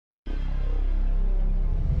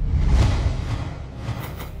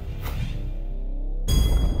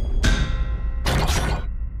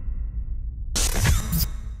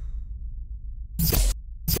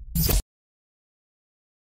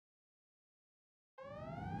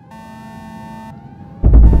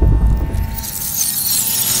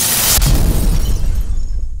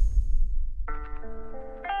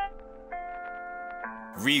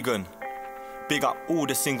Regan, big up all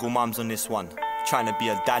the single mums on this one. Trying to be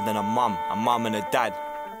a dad and a mum and a dad.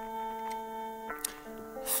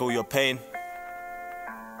 Feel your pain?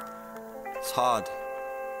 It's hard.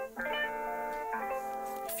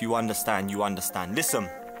 If you understand, you understand. Listen.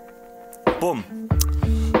 Boom.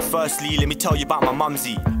 Firstly, let me tell you about my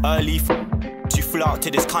mumsy. Early she flew out to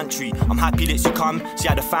this country. I'm happy that she come. She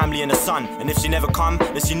had a family and a son. And if she never come,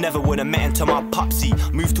 then she never would have met into my pupsy.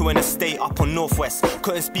 Moved to an estate up on Northwest.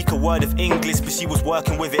 Couldn't speak a word of English, but she was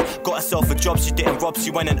working with it. Got herself a job, she didn't rob,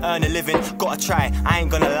 she went and earned a living. Gotta try, I ain't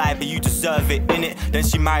gonna lie, but you deserve it, innit? Then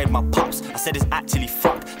she married my pups. I said it's actually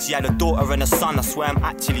fucked. She had a daughter and a son, I swear I'm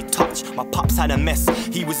actually touched. My pups had a mess.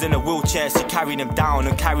 He was in a wheelchair, she carried him down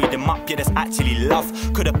and carried him up. Yeah, that's actually love.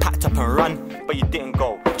 Could've packed up and run, but you didn't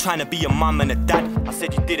go. Trying to be a mum and a dad, I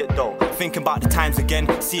said you did it though. Thinking about the times again,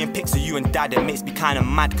 seeing pics of you and dad, it makes me kinda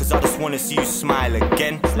mad, cause I just wanna see you smile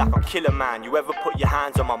again. It's like I'm killer man, you ever put your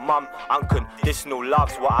hands on my mum? Unconditional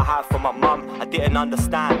love's what I have for my mum. I didn't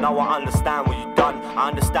understand, now I understand what you done. I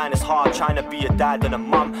understand it's hard trying to be a dad and a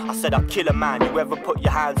mum. I said I'm killer man, you ever put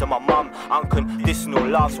your hands on my mum? Unconditional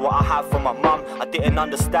love's what I have for my mum. I didn't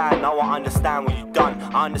understand, now I understand what you done.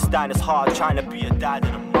 I understand it's hard trying to be a dad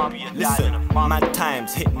and a mum. Listen, mad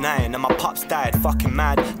times hit 9 and my pups died, fucking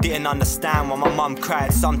mad. Didn't understand why my mum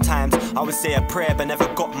cried. Sometimes I would say a prayer but never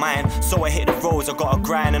got mine. So I hit the roads, I got a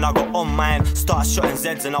grind and I got on mine. Started shotting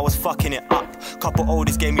Zeds and I was fucking it up. Couple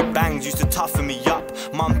oldies gave me bangs, used to toughen me up.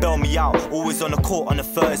 Mum bailed me out, always on the court on a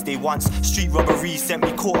Thursday. Once street robbery sent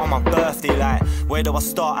me caught on my birthday. Like, where do I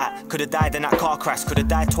start at? Could've died in that car crash, could've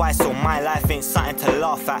died twice, so my life ain't something to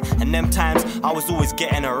laugh at. And them times I was always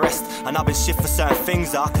getting a rest, and I've been shit for certain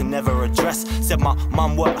things that I can never address. Said my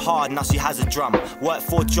mum worked hard, now she has a drum. Worked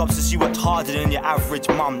 4 jobs so she worked harder than your average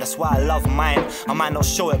mum. That's why I love mine. I might not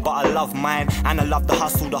show it but I love mine. And I love the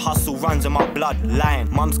hustle runs in my bloodline.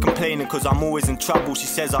 Mum's complaining cause I'm always in trouble. She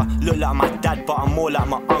says I look like my dad but I'm more like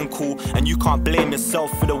my uncle. And you can't blame yourself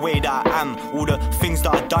for the way that I am. All the things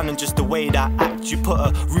that I've done and just the way that I act. You put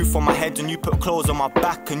a roof on my head and you put clothes on my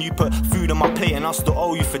back. And you put food on my plate and I still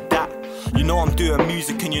owe you for that. You know I'm doing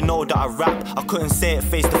music and you know that I rap. I couldn't say it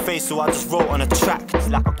face to face so I just wrote on a track. It's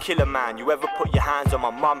like I'm killer man, you ever put your hands on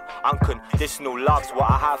my mum? Unconditional love's what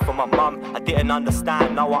I have for my mum. I didn't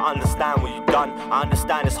understand, now I understand what you done. I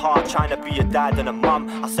understand it's hard trying to be a dad and a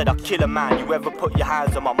mum. I said I'm killer man, you ever put your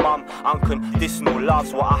hands on my mum? Unconditional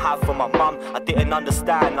love's what I have for my mum. I didn't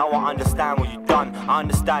understand, now I understand what you done. I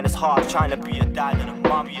understand it's hard trying to be a dad and a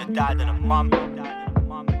mum. Be a dad and a mum.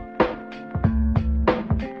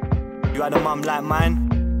 You had a mum like mine?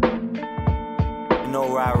 You know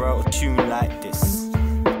where I wrote a tune like this.